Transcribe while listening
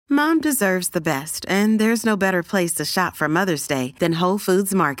Mom deserves the best, and there's no better place to shop for Mother's Day than Whole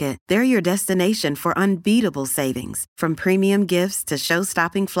Foods Market. They're your destination for unbeatable savings, from premium gifts to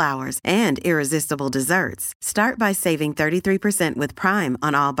show-stopping flowers and irresistible desserts. Start by saving 33% with Prime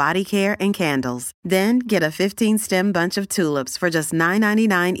on all body care and candles. Then get a 15-stem bunch of tulips for just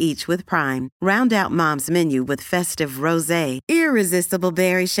 $9.99 each with Prime. Round out Mom's menu with festive rosé, irresistible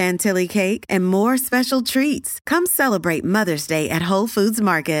berry chantilly cake, and more special treats. Come celebrate Mother's Day at Whole Foods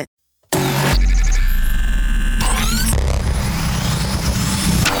Market.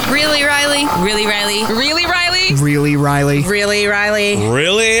 Really, Riley? Really, Riley? Really, Riley? Really, Riley? Really, Riley?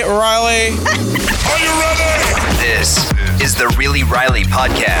 Really, Riley? Are you ready? This is the Really Riley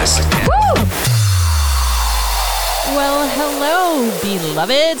Podcast. Woo! Well, hello,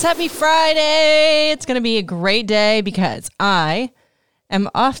 beloveds. Happy Friday. It's going to be a great day because I am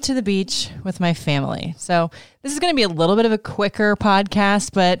off to the beach with my family. So this is going to be a little bit of a quicker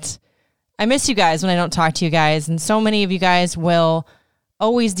podcast, but I miss you guys when I don't talk to you guys. And so many of you guys will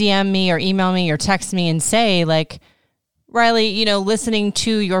always DM me or email me or text me and say, like, Riley, you know, listening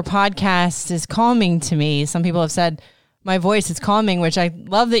to your podcast is calming to me. Some people have said my voice is calming, which I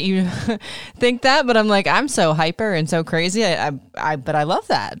love that you think that, but I'm like, I'm so hyper and so crazy. But I love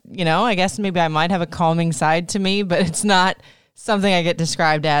that. You know, I guess maybe I might have a calming side to me, but it's not something I get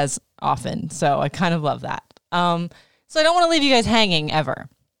described as often. So I kind of love that. So I don't want to leave you guys hanging ever.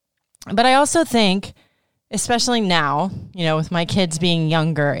 But I also think, especially now, you know, with my kids being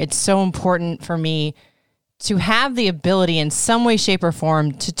younger, it's so important for me to have the ability in some way, shape, or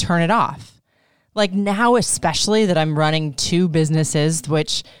form to turn it off. Like now, especially that I'm running 2 businesses,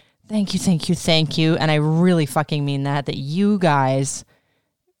 which thank you. And I really fucking mean that you guys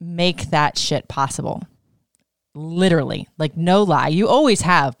make that shit possible. Literally, like no lie. You always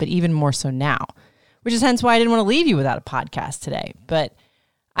have, but even more so now, which is hence why I didn't want to leave you without a podcast today. But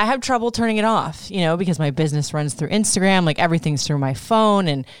I have trouble turning it off, you know, because my business runs through Instagram, like everything's through my phone.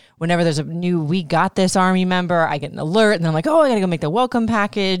 And whenever there's a new We Got This Army member, I get an alert and I'm like, oh, I got to go make the welcome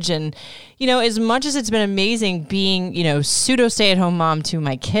package. And, you know, as much as it's been amazing being, you know, pseudo stay-at-home mom to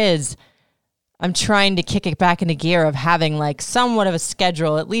my kids, I'm trying to kick it back into gear of having like somewhat of a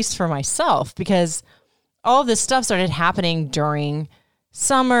schedule, at least for myself, because all of this stuff started happening during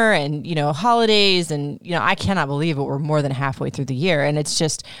summer and, you know, holidays. And, you know, I cannot believe it. We're more than halfway through the year. And it's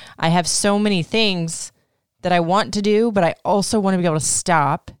just, I have so many things that I want to do, but I also want to be able to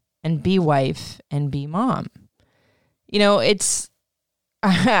stop and be wife and be mom. You know,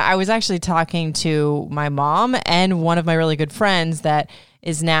 I was actually talking to my mom and one of my really good friends that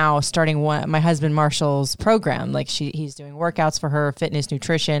is now starting my husband Marshall's program. Like he's doing workouts for her, fitness,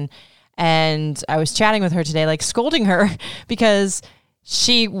 nutrition. And I was chatting with her today, like scolding her because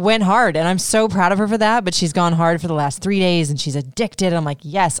she went hard and I'm so proud of her for that, but she's gone hard for the last 3 days and she's addicted. And I'm like,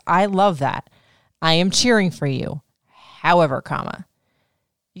 yes, I love that. I am cheering for you. However,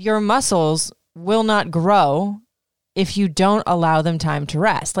 your muscles will not grow if you don't allow them time to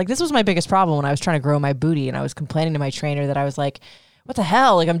rest. Like this was my biggest problem when I was trying to grow my booty and I was complaining to my trainer that I was like, what the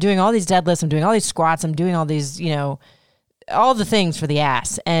hell? Like I'm doing all these deadlifts, I'm doing all these squats, I'm doing all these, you know, all the things for the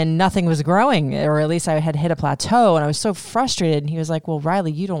ass and nothing was growing, or at least I had hit a plateau and I was so frustrated. And he was like, well,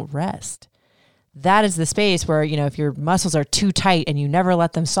 Riley, you don't rest. That is the space where, you know, if your muscles are too tight and you never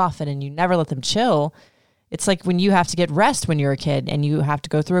let them soften and you never let them chill, it's like when you have to get rest when you're a kid and you have to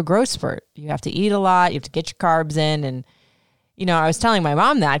go through a growth spurt. You have to eat a lot. You have to get your carbs in. And, you know, I was telling my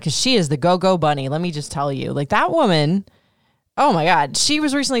mom that because she is the go-go bunny. Let me just tell you, like that woman, oh my God. She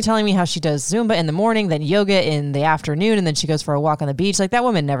was recently telling me how she does Zumba in the morning, then yoga in the afternoon, and then she goes for a walk on the beach. Like that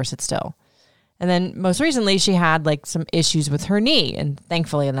woman never sits still. And then most recently she had like some issues with her knee. And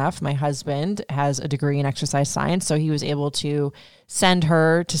thankfully enough, my husband has a degree in exercise science. So he was able to send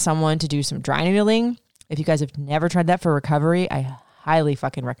her to someone to do some dry needling. If you guys have never tried that for recovery, I highly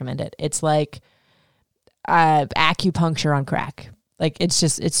fucking recommend it. It's like acupuncture on crack. Like it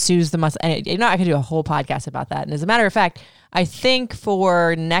soothes the muscle. And you know, I could do a whole podcast about that. And as a matter of fact, I think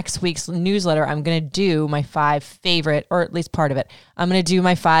for next week's newsletter, I'm going to do my 5 favorite, or at least part of it. I'm going to do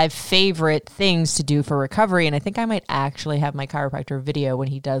my 5 favorite things to do for recovery. And I think I might actually have my chiropractor video when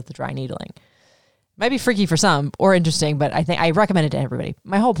he does the dry needling. Might be freaky for some or interesting, but I think I recommend it to everybody.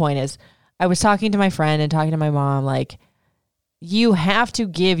 My whole point is I was talking to my friend and talking to my mom, like, you have to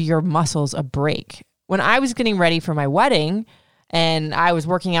give your muscles a break. When I was getting ready for my wedding, and I was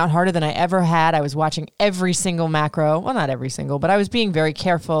working out harder than I ever had. I was watching every single macro. Well, not every single, but I was being very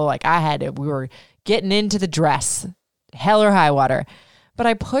careful. Like we were getting into the dress, hell or high water. But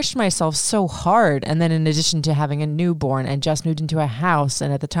I pushed myself so hard. And then in addition to having a newborn and just moved into a house,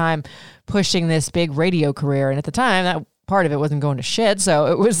 and at the time pushing this big radio career. And at the time that part of it wasn't going to shit. So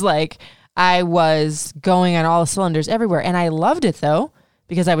it was like I was going on all the cylinders everywhere. And I loved it though,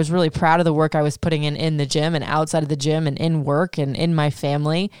 because I was really proud of the work I was putting in the gym and outside of the gym and in work and in my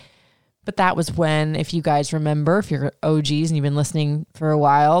family. But that was when, if you guys remember, if you're OGs and you've been listening for a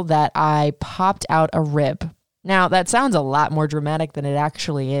while, that I popped out a rib. Now, that sounds a lot more dramatic than it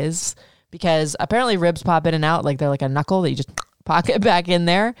actually is, because apparently ribs pop in and out like they're like a knuckle that you just pocket back in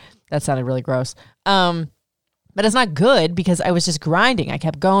there. That sounded really gross. But it's not good because I was just grinding. I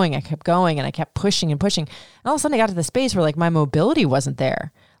kept going, and I kept pushing and pushing. And all of a sudden I got to the space where like my mobility wasn't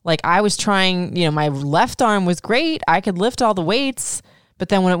there. Like I was trying, my left arm was great. I could lift all the weights. But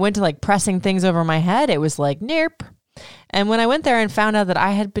then when it went to like pressing things over my head, it was like, nope. And when I went there and found out that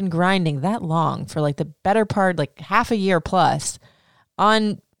I had been grinding that long for like the better part, like half a year plus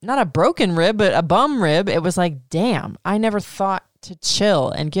on not a broken rib, but a bum rib, it was like, damn, I never thought to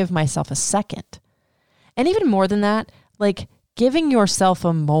chill and give myself a second. And even more than that, like giving yourself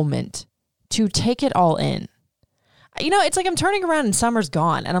a moment to take it all in. It's like I'm turning around and summer's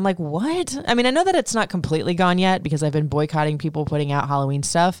gone. And I'm like, what? I mean, I know that it's not completely gone yet because I've been boycotting people putting out Halloween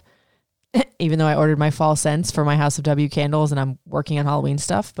stuff, even though I ordered my fall scents for my House of W candles and I'm working on Halloween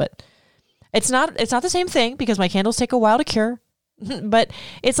stuff. But it's not the same thing because my candles take a while to cure. But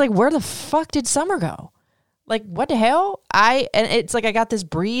it's like, where the fuck did summer go? Like, what the hell? And it's like I got this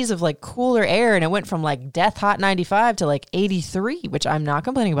breeze of like cooler air and it went from like death hot 95 to like 83, which I'm not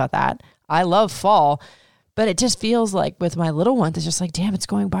complaining about that. I love fall. But it just feels like with my little ones, it's just like, damn, it's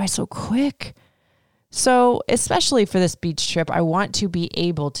going by so quick. So especially for this beach trip, I want to be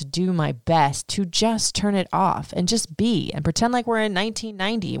able to do my best to just turn it off and just be and pretend like we're in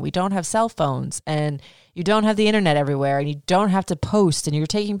 1990 and we don't have cell phones and you don't have the internet everywhere and you don't have to post and you're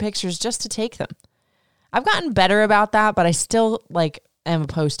taking pictures just to take them. I've gotten better about that, but I still like am a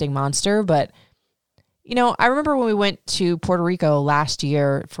posting monster. But I remember when we went to Puerto Rico last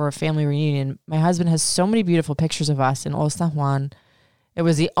year for a family reunion, my husband has so many beautiful pictures of us in Old San Juan. It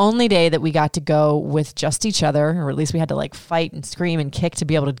was the only day that we got to go with just each other, or at least we had to like fight and scream and kick to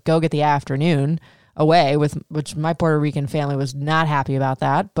be able to go get the afternoon away which my Puerto Rican family was not happy about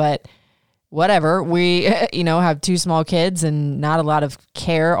that, but whatever. We, have 2 small kids and not a lot of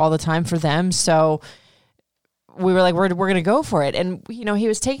care all the time for them. So we were like, we're going to go for it. And, he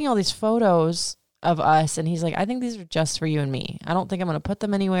was taking all these photos of us and he's like, I think these are just for you and me. I don't think I'm going to put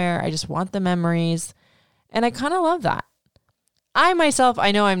them anywhere. I just want the memories. And I kind of love that. I myself,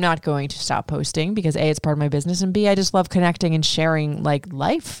 I know I'm not going to stop posting because A, it's part of my business, and B, I just love connecting and sharing like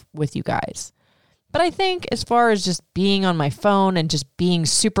life with you guys. But I think as far as just being on my phone and just being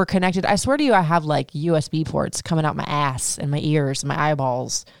super connected, I swear to you, I have like USB ports coming out my ass and my ears and my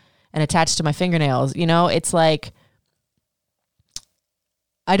eyeballs and attached to my fingernails. It's like,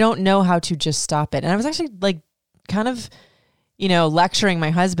 I don't know how to just stop it. And I was actually like kind of, lecturing my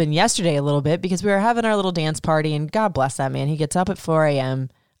husband yesterday a little bit because we were having our little dance party and God bless that man. He gets up at 4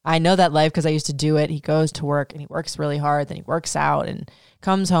 a.m. I know that life because I used to do it. He goes to work and he works really hard. Then he works out and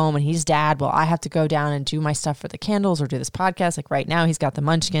comes home and he's dad. Well, I have to go down and do my stuff for the candles or do this podcast. Like right now he's got the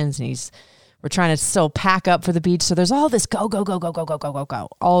munchkins and we're trying to still pack up for the beach. So there's all this go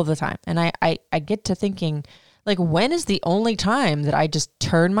all the time. And I get to thinking, like, when is the only time that I just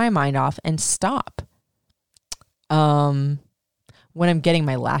turn my mind off and stop? When I'm getting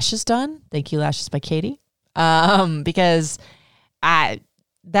my lashes done. Thank you, Lashes by Katie. Because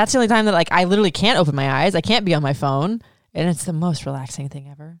that's the only time that like I literally can't open my eyes. I can't be on my phone. And it's the most relaxing thing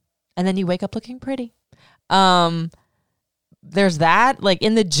ever. And then you wake up looking pretty. There's that. Like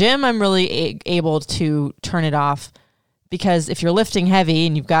in the gym, I'm really able to turn it off because if you're lifting heavy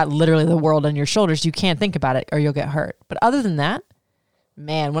and you've got literally the world on your shoulders, you can't think about it or you'll get hurt. But other than that,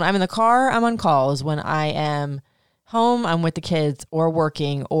 man, when I'm in the car, I'm on calls. When I am home, I'm with the kids or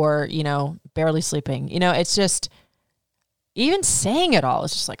working or, barely sleeping. It's just, even saying it all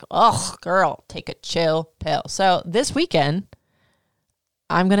is just like, oh, girl, take a chill pill. So this weekend,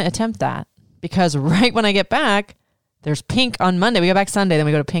 I'm going to attempt that because right when I get back, there's Pink on Monday. We go back Sunday, then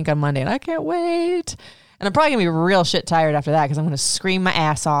we go to Pink on Monday, and I can't wait. And I'm probably going to be real shit tired after that because I'm going to scream my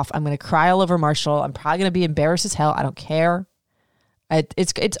ass off. I'm going to cry all over Marshall. I'm probably going to be embarrassed as hell. I don't care.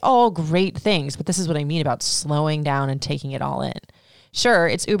 It's all great things, but this is what I mean about slowing down and taking it all in. Sure,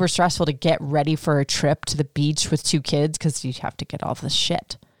 it's uber stressful to get ready for a trip to the beach with 2 kids because you have to get all this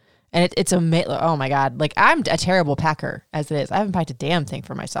shit. And it's amazing. Oh my God. Like I'm a terrible packer as it is. I haven't packed a damn thing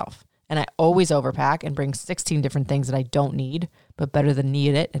for myself. And I always overpack and bring 16 different things that I don't need, but better than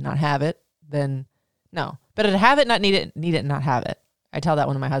need it and not have it than no. Better to have it, not need it and not have it. I tell that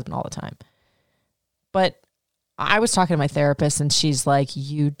one to my husband all the time. But I was talking to my therapist and she's like,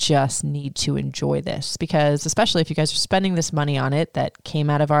 you just need to enjoy this, because especially if you guys are spending this money on it that came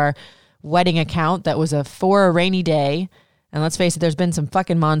out of our wedding account that was for a rainy day. And let's face it, there's been some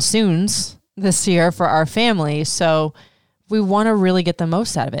fucking monsoons this year for our family. So we want to really get the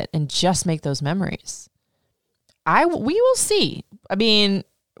most out of it and just make those memories. We will see. I mean,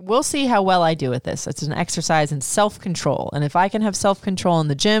 we'll see how well I do with this. It's an exercise in self-control. And if I can have self-control in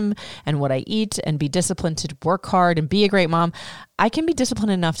the gym and what I eat and be disciplined to work hard and be a great mom, I can be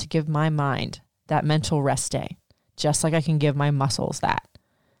disciplined enough to give my mind that mental rest day, just like I can give my muscles that.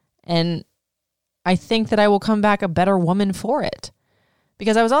 And I think that I will come back a better woman for it.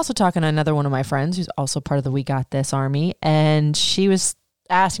 Because I was also talking to another one of my friends who's also part of the We Got This Army. And she was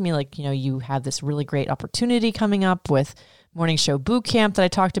asking me, like, you have this really great opportunity coming up with Morning Show Boot Camp that I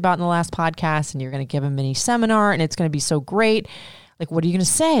talked about in the last podcast. And you're going to give a mini seminar and it's going to be so great. Like, what are you going to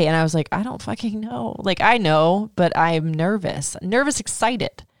say? And I was like, I don't fucking know. Like, I know, but I'm nervous,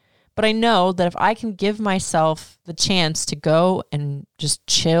 excited. But I know that if I can give myself the chance to go and just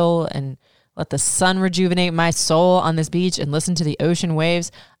chill and let the sun rejuvenate my soul on this beach and listen to the ocean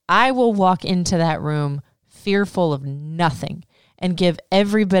waves, I will walk into that room fearful of nothing and give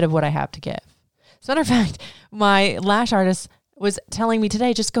every bit of what I have to give. As a matter of fact, my lash artist was telling me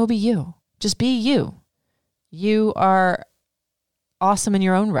today, just go be you. Just be you. You are awesome in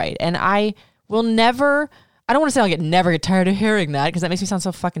your own right. And I will never, I don't want to say never get tired of hearing that because that makes me sound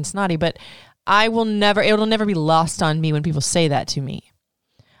so fucking snotty, but it'll never be lost on me when people say that to me.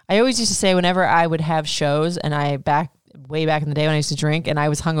 I always used to say whenever I would have shows and way back in the day when I used to drink and I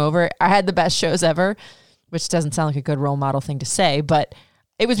was hungover, I had the best shows ever, which doesn't sound like a good role model thing to say, but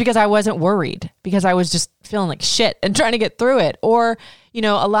it was because I wasn't worried, because I was just feeling like shit and trying to get through it. Or,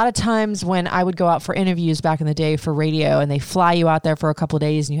 a lot of times when I would go out for interviews back in the day for radio and they fly you out there for a couple of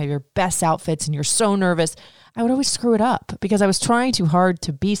days and you have your best outfits and you're so nervous, I would always screw it up because I was trying too hard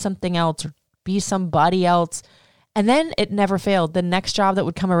to be something else or be somebody else. And then it never failed. The next job that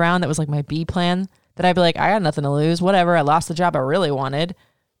would come around that was like my B plan, that I'd be like, I got nothing to lose, whatever. I lost the job I really wanted,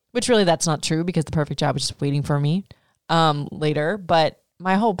 which really that's not true because the perfect job was just waiting for me later. But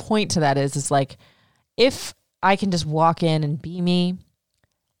my whole point to that is like, if I can just walk in and be me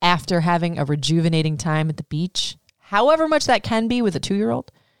after having a rejuvenating time at the beach, however much that can be with a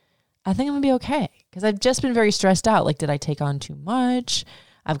 2-year-old, I think I'm gonna be okay. Because I've just been very stressed out. Like, did I take on too much?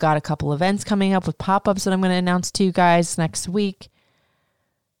 I've got a couple events coming up with pop-ups that I'm going to announce to you guys next week.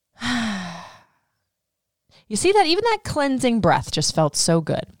 You see that? Even that cleansing breath just felt so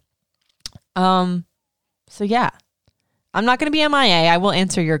good. So yeah, I'm not going to be MIA. I will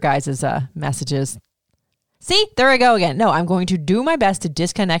answer your guys' messages. See, there I go again. No, I'm going to do my best to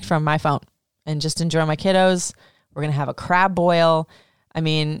disconnect from my phone and just enjoy my kiddos. We're going to have a crab boil. I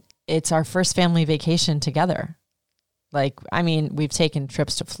mean, it's our first family vacation together. We've taken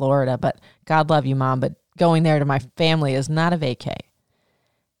trips to Florida, but God love you, Mom, but going there to my family is not a vacay.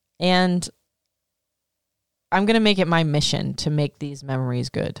 And I'm going to make it my mission to make these memories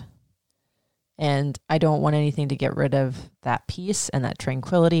good. And I don't want anything to get rid of that peace and that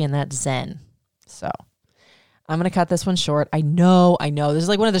tranquility and that zen. So I'm going to cut this one short. I know. This is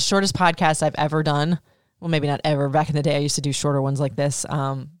like one of the shortest podcasts I've ever done. Well, maybe not ever. Back in the day, I used to do shorter ones like this.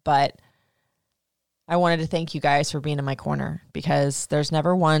 But I wanted to thank you guys for being in my corner, because there's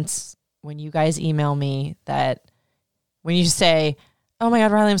never once when you guys email me that when you say, oh my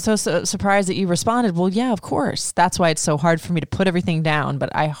God, Riley, I'm so surprised that you responded. Well, yeah, of course. That's why it's so hard for me to put everything down, but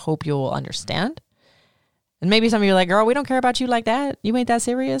I hope you'll understand. And maybe some of you are like, girl, we don't care about you like that. You ain't that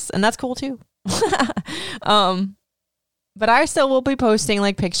serious. And that's cool too. But I still will be posting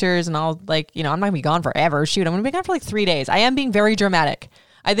like pictures and I'll I'm not gonna be gone forever. Shoot, I'm gonna be gone for like 3 days. I am being very dramatic.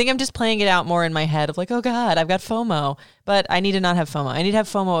 I think I'm just playing it out more in my head of like, oh God, I've got FOMO. But I need to not have FOMO. I need to have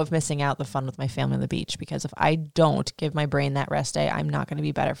FOMO of missing out the fun with my family on the beach, because if I don't give my brain that rest day, I'm not going to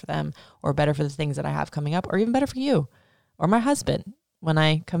be better for them or better for the things that I have coming up, or even better for you or my husband when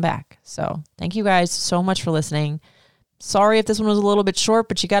I come back. So thank you guys so much for listening. Sorry if this one was a little bit short,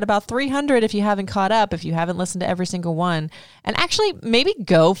 but you got about 300 if you haven't caught up, if you haven't listened to every single one. And actually maybe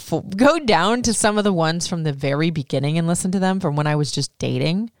go down to some of the ones from the very beginning and listen to them from when I was just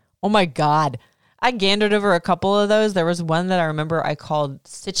dating. Oh my God. I gandered over a couple of those. There was one that I remember I called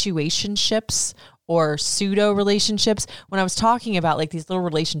situationships or pseudo relationships, when I was talking about like these little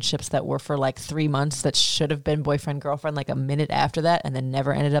relationships that were for like 3 months that should have been boyfriend, girlfriend like a minute after that and then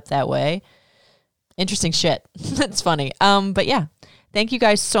never ended up that way. Interesting shit. That's funny. But yeah, thank you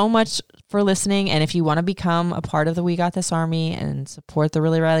guys so much for listening. And if you want to become a part of the We Got This Army and support the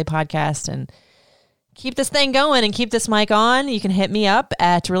Really Riley podcast and keep this thing going and keep this mic on, you can hit me up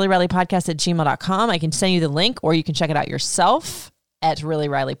at reallyrileypodcast@gmail.com. I can send you the link, or you can check it out yourself at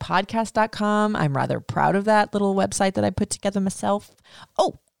reallyrileypodcast.com. I'm rather proud of that little website that I put together myself.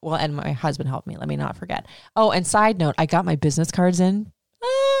 Oh, well, and my husband helped me. Let me not forget. Oh, and side note, I got my business cards in.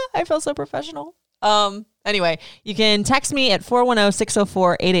 I feel so professional. Anyway, you can text me at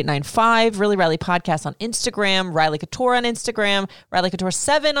 410-604-8895, Really Riley Podcast on Instagram, Riley Couture on Instagram, Riley Couture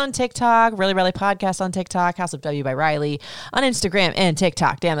 7 on TikTok, Really Riley Podcast on TikTok, House of W by Riley on Instagram and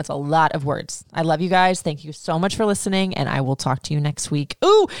TikTok. Damn, that's a lot of words. I love you guys. Thank you so much for listening, and I will talk to you next week.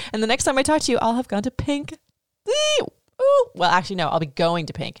 Ooh, and the next time I talk to you, I'll have gone to Pink. Ooh. Well, actually, no, I'll be going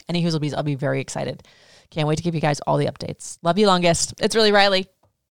to Pink. Any Hoozlebees, I'll be very excited. Can't wait to give you guys all the updates. Love you longest. It's Really Riley.